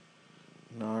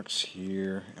Knox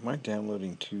here. Am I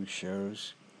downloading two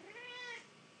shows?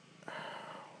 I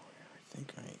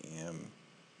think I am.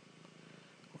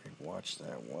 We watched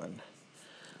that one.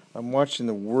 I'm watching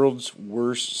the world's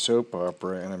worst soap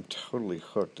opera, and I'm totally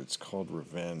hooked. It's called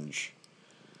Revenge.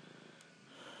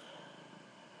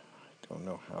 I don't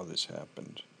know how this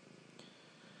happened,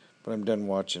 but I'm done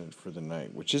watching it for the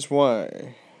night, which is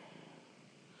why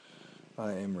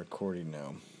I am recording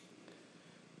now.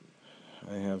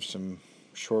 I have some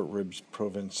short ribs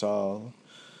Provençal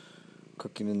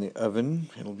cooking in the oven.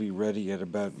 It'll be ready at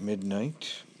about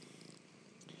midnight.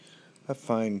 A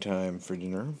fine time for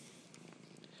dinner.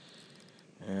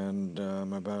 And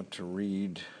I'm about to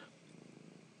read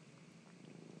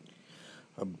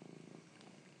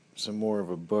some more of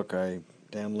a book I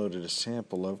downloaded a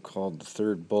sample of called The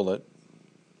Third Bullet,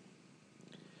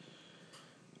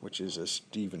 which is a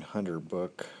Stephen Hunter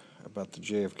book about the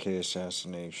JFK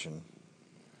assassination.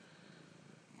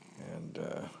 And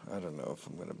I don't know if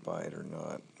I'm going to buy it or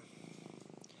not.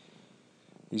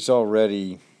 He's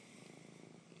already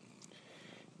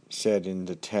said in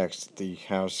the text the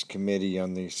House Committee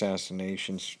on the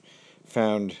Assassinations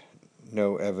found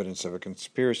no evidence of a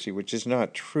conspiracy, which is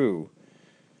not true.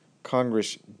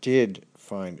 Congress did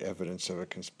find evidence of a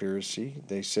conspiracy.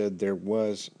 They said there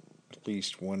was at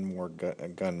least one more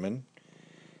gunman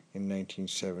in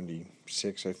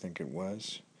 1976, I think it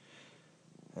was.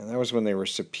 And that was when they were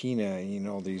subpoenaing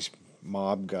all these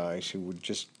mob guys who would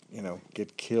just,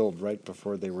 get killed right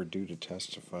before they were due to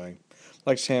testify,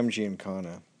 like Sam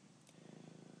Giancana.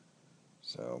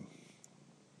 So,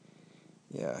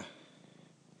 yeah.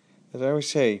 As I always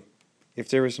say, if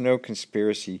there was no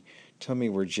conspiracy, tell me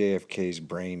where JFK's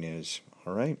brain is,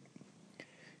 all right?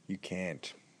 You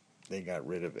can't. They got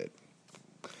rid of it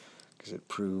because it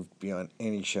proved beyond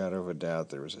any shadow of a doubt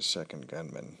there was a second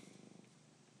gunman.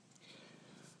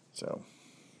 So,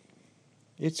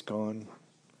 it's gone.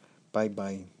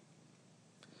 Bye-bye.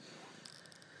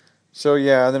 So,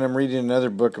 yeah, then I'm reading another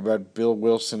book about Bill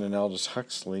Wilson and Aldous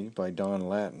Huxley by Don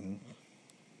Lattin.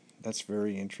 That's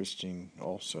very interesting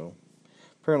also.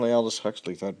 Apparently, Aldous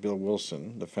Huxley thought Bill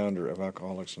Wilson, the founder of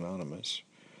Alcoholics Anonymous,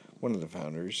 one of the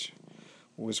founders,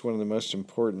 was one of the most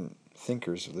important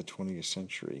thinkers of the 20th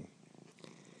century.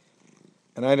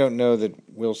 And I don't know that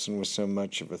Wilson was so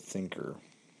much of a thinker.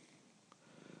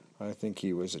 I think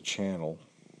he was a channel.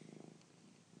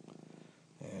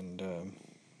 And,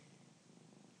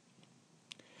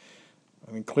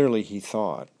 clearly he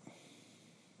thought.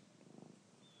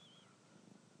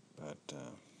 But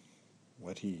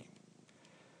what he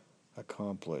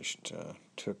accomplished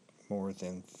took more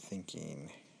than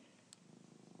thinking.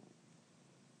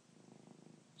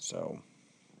 So,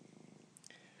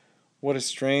 what a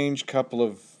strange couple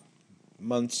of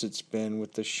months it's been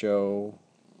with the show,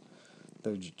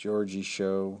 the Georgie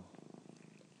show,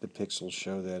 the Pixel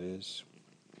show, that is.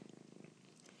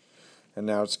 And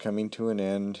now it's coming to an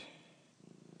end,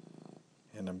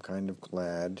 and I'm kind of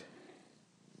glad,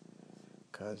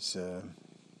 because,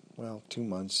 2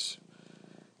 months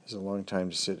is a long time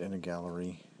to sit in a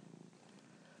gallery.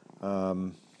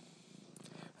 And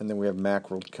then we have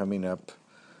Macworld coming up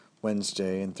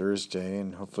Wednesday and Thursday,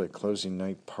 and hopefully a closing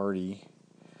night party.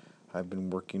 I've been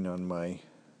working on my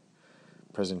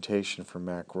presentation for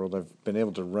Macworld. I've been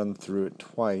able to run through it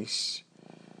twice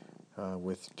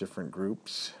with different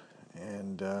groups,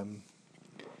 and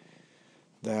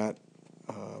that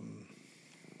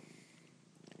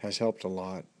has helped a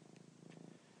lot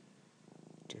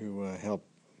to help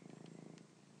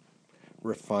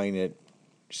refine it,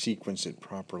 sequence it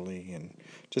properly, and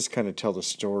just kind of tell the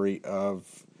story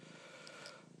of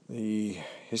the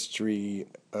history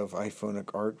of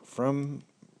iPhonic art from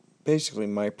basically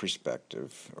my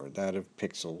perspective, or that of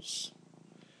Pixels,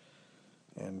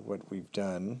 and what we've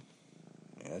done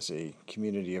as a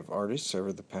community of artists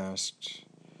over the past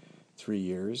 3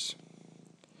 years.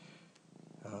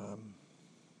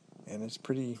 And it's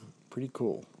pretty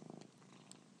cool.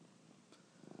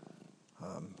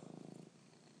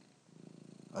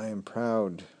 I am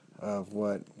proud of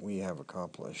what we have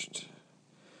accomplished,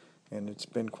 and it's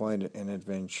been quite an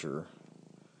adventure.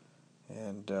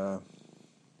 And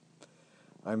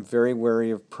I'm very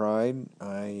wary of pride.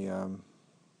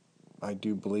 I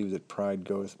do believe that pride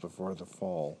goeth before the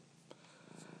fall.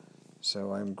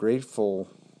 So I'm grateful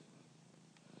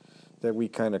that we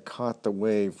kind of caught the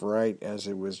wave right as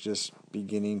it was just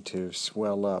beginning to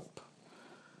swell up,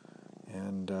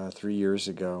 and 3 years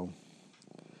ago,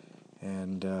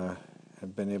 and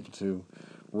have been able to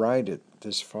ride it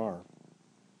this far.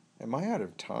 Am I out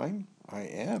of time? I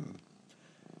am.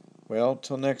 Well,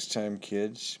 till next time,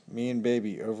 kids. Me and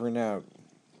Baby, over and out.